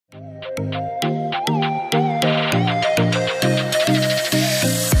Hey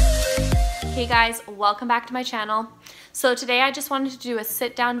guys, welcome back to my channel. So today I just wanted to do a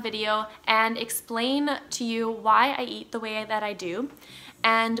sit down video and explain to you why I eat the way that I do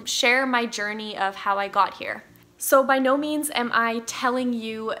and share my journey of how I got here. So by no means am I telling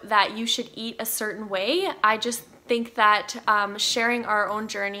you that you should eat a certain way. I just think that sharing our own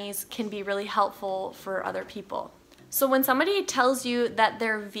journeys can be really helpful for other people. So when somebody tells you that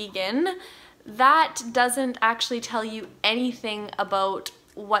they're vegan, that doesn't actually tell you anything about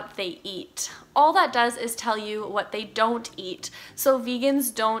what they eat. All that does is tell you what they don't eat. So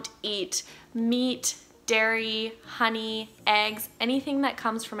vegans don't eat meat, dairy, honey, eggs, anything that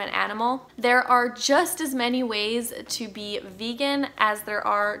comes from an animal. There are just as many ways to be vegan as there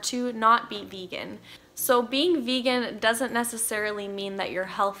are to not be vegan. So being vegan doesn't necessarily mean that you're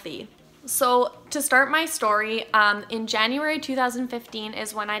healthy. So to start my story, in January 2015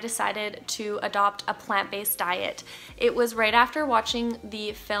 is when I decided to adopt a plant-based diet. It was right after watching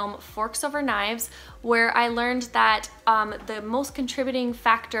the film Forks Over Knives, where I learned that the most contributing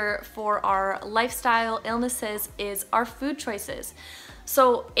factor for our lifestyle illnesses is our food choices.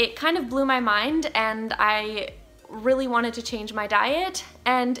 So it kind of blew my mind and I really wanted to change my diet,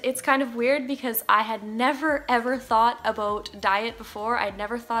 and it's kind of weird because I had never ever thought about diet before. I'd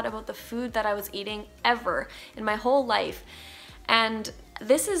never thought about the food that I was eating ever in my whole life, and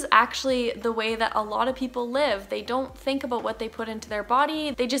this is actually the way that a lot of people live. They don't think about what they put into their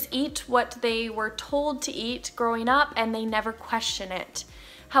body. They just eat what they were told to eat growing up and they never question it.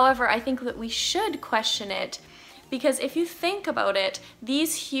 However, I think that we should question it. Because if you think about it,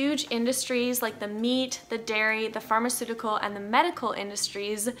 these huge industries like the meat, the dairy, the pharmaceutical, and the medical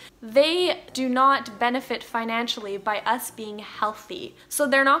industries, they do not benefit financially by us being healthy. So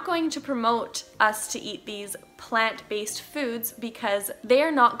they're not going to promote us to eat these plant-based foods because they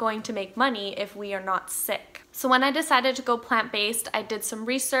are not going to make money if we are not sick. So when I decided to go plant-based, I did some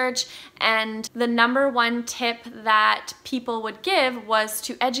research, and the number one tip that people would give was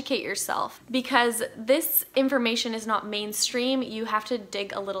to educate yourself, because this information is not mainstream. You have to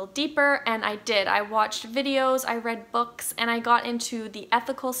dig a little deeper, and I did. I watched videos, I read books, and I got into the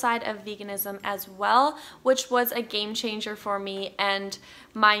ethical side of veganism as well, which was a game changer for me and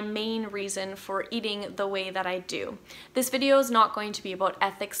my main reason for eating the way that I do. This video is not going to be about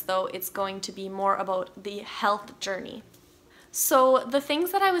ethics though, it's going to be more about the health journey. So the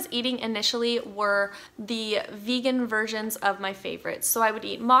things that I was eating initially were the vegan versions of my favorites. So I would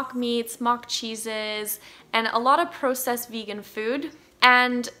eat mock meats, mock cheeses, and a lot of processed vegan food.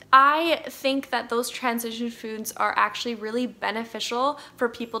 And I think that those transition foods are actually really beneficial for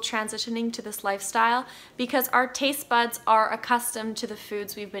people transitioning to this lifestyle because our taste buds are accustomed to the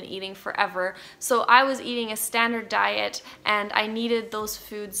foods we've been eating forever. So I was eating a standard diet and I needed those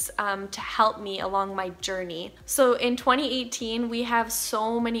foods to help me along my journey. So in 2018, we have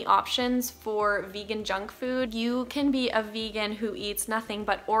so many options for vegan junk food. You can be a vegan who eats nothing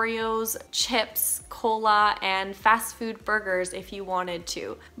but Oreos, chips, cola, and fast food burgers if you wanted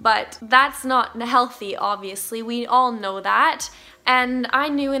to. But that's not healthy, obviously. We all know that. And I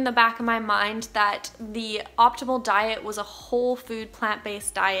knew in the back of my mind that the optimal diet was a whole food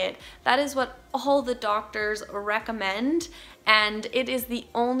plant-based diet. That is what all the doctors recommend, and it is the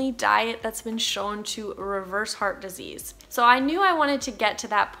only diet that's been shown to reverse heart disease. So I knew I wanted to get to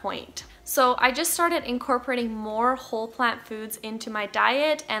that point. So I just started incorporating more whole plant foods into my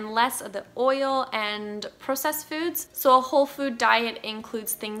diet and less of the oil and processed foods. So a whole food diet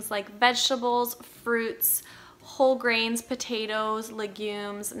includes things like vegetables, fruits, whole grains, potatoes,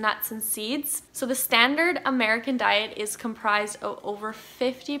 legumes, nuts, and seeds. So the standard American diet is comprised of over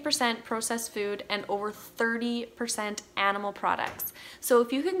 50% processed food and over 30% animal products. So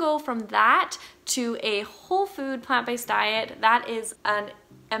if you can go from that to a whole food plant-based diet, that is an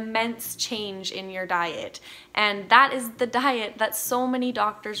immense change in your diet. And that is the diet that so many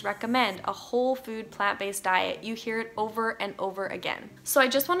doctors recommend, a whole food plant-based diet. You hear it over and over again. So I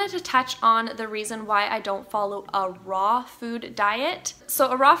just wanted to touch on the reason why I don't follow a raw food diet.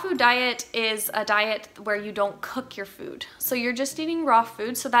 So a raw food diet is a diet where you don't cook your food. So you're just eating raw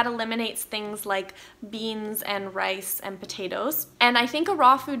food, so that eliminates things like beans and rice and potatoes. And I think a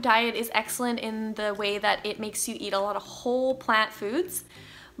raw food diet is excellent in the way that it makes you eat a lot of whole plant foods.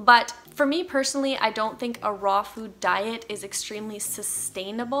 But for me personally, I don't think a raw food diet is extremely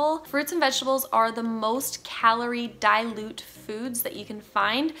sustainable. Fruits and vegetables are the most calorie dilute foods that you can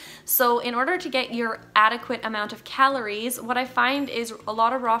find. So in order to get your adequate amount of calories, what I find is a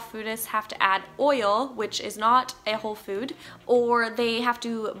lot of raw foodists have to add oil, which is not a whole food, or they have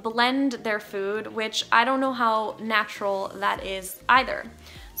to blend their food, which I don't know how natural that is either.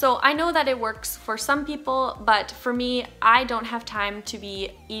 So I know that it works for some people, but for me, I don't have time to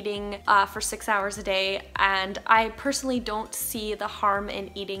be eating for 6 hours a day, and I personally don't see the harm in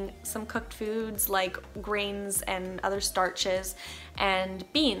eating some cooked foods like grains and other starches and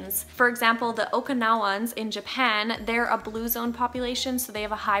beans. For example, the Okinawans in Japan, they're a blue zone population, so they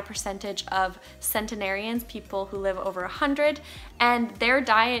have a high percentage of centenarians, people who live over 100, and their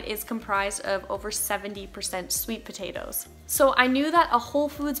diet is comprised of over 70% sweet potatoes. So I knew that a whole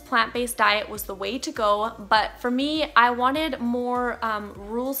foods plant-based diet was the way to go, but for me, I wanted more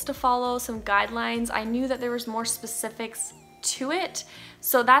rules to follow, some guidelines. I knew that there was more specifics to it.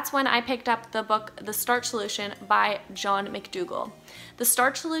 So that's when I picked up the book, The Starch Solution by John McDougall. The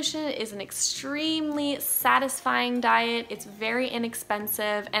Starch Solution is an extremely satisfying diet. It's very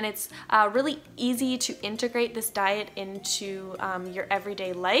inexpensive, and it's really easy to integrate this diet into your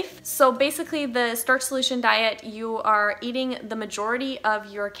everyday life. So basically, the Starch Solution diet, you are eating the majority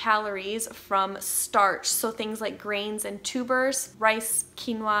of your calories from starch. So things like grains and tubers, rice,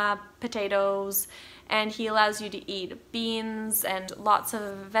 quinoa, potatoes, and he allows you to eat beans and lots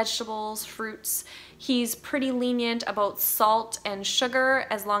of vegetables, fruits. He's pretty lenient about salt and sugar.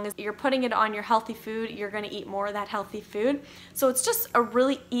 As long as you're putting it on your healthy food, you're gonna eat more of that healthy food. So it's just a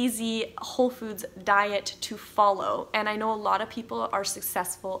really easy whole foods diet to follow. And I know a lot of people are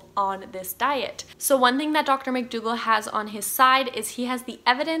successful on this diet. So one thing that Dr. McDougall has on his side is he has the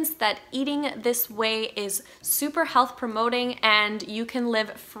evidence that eating this way is super health promoting and you can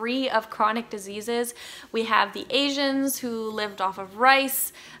live free of chronic diseases. We have the Asians who lived off of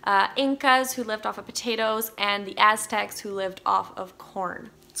rice, Incas who lived off of potatoes, and the Aztecs who lived off of corn.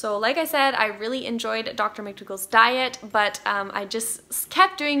 So like I said, I really enjoyed Dr. McDougall's diet, but I just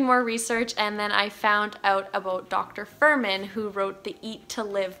kept doing more research, and then I found out about Dr. Fuhrman, who wrote the Eat to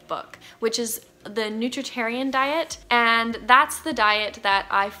Live book, which is the Nutritarian diet, and that's the diet that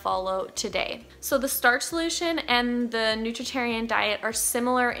I follow today. So the Starch Solution and the Nutritarian diet are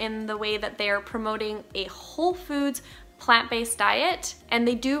similar in the way that they are promoting a whole foods plant-based diet, and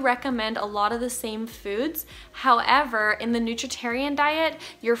they do recommend a lot of the same foods. However, in the Nutritarian diet,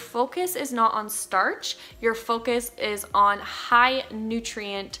 your focus is not on starch, your focus is on high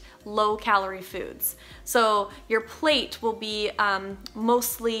nutrient, low calorie foods. So your plate will be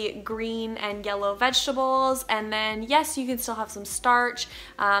mostly green and yellow vegetables, and then yes, you can still have some starch.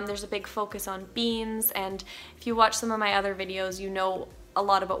 There's a big focus on beans, and if you watch some of my other videos, you know a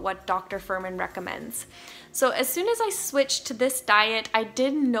lot about what Dr. Fuhrman recommends. So as soon as I switched to this diet, I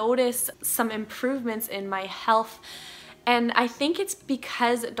did notice some improvements in my health, and I think it's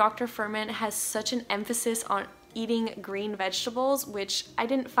because Dr. Fuhrman has such an emphasis on eating green vegetables, which I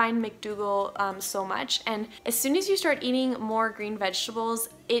didn't find McDougall so much. And as soon as you start eating more green vegetables,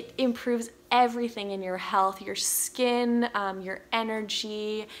 it improves everything in your health, your skin, your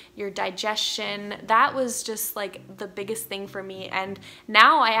energy, your digestion. That was just like the biggest thing for me. And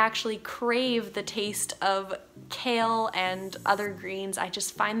now I actually crave the taste of kale and other greens. I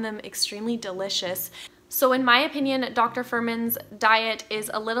just find them extremely delicious. So in my opinion, Dr. Fuhrman's diet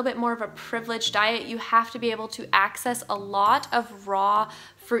is a little bit more of a privileged diet. You have to be able to access a lot of raw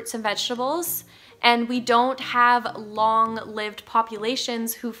fruits and vegetables, and we don't have long-lived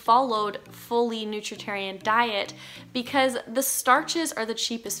populations who followed fully Nutritarian diet because the starches are the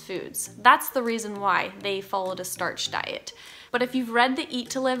cheapest foods. That's the reason why they followed a starch diet. But if you've read the Eat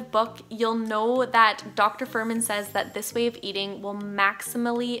to Live book, you'll know that Dr. Fuhrman says that this way of eating will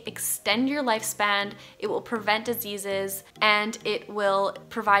maximally extend your lifespan, it will prevent diseases, and it will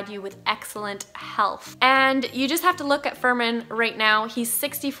provide you with excellent health. And you just have to look at Fuhrman right now. He's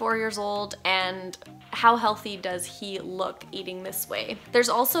 64 years old, and how healthy does he look eating this way? There's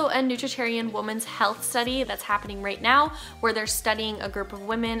also a Nutritarian women's health study that's happening right now where they're studying a group of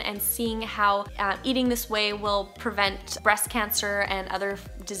women and seeing how eating this way will prevent breast cancer and other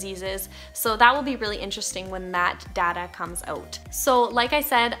diseases. So that will be really interesting when that data comes out. So like I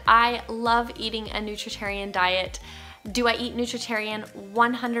said, I love eating a Nutritarian diet. Do I eat Nutritarian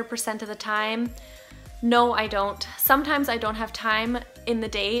 100% of the time? No, I don't. Sometimes I don't have time in the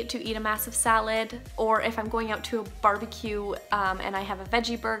day to eat a massive salad, or if I'm going out to a barbecue and I have a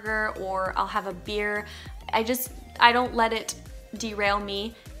veggie burger or I'll have a beer, I don't let it derail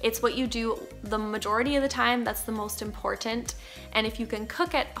me. It's what you do the majority of the time that's the most important. And if you can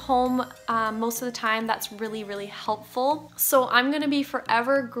cook at home most of the time, that's really, really helpful. So I'm gonna be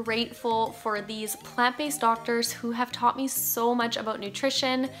forever grateful for these plant-based doctors who have taught me so much about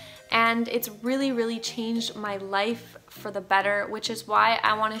nutrition, and it's really, really changed my life for the better, which is why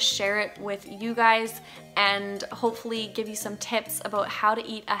I want to share it with you guys and hopefully give you some tips about how to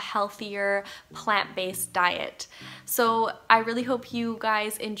eat a healthier plant-based diet. So I really hope you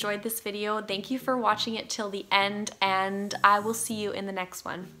guys enjoy enjoyed this video. Thank you for watching it till the end, and I will see you in the next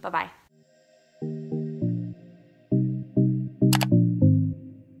one. Bye-bye.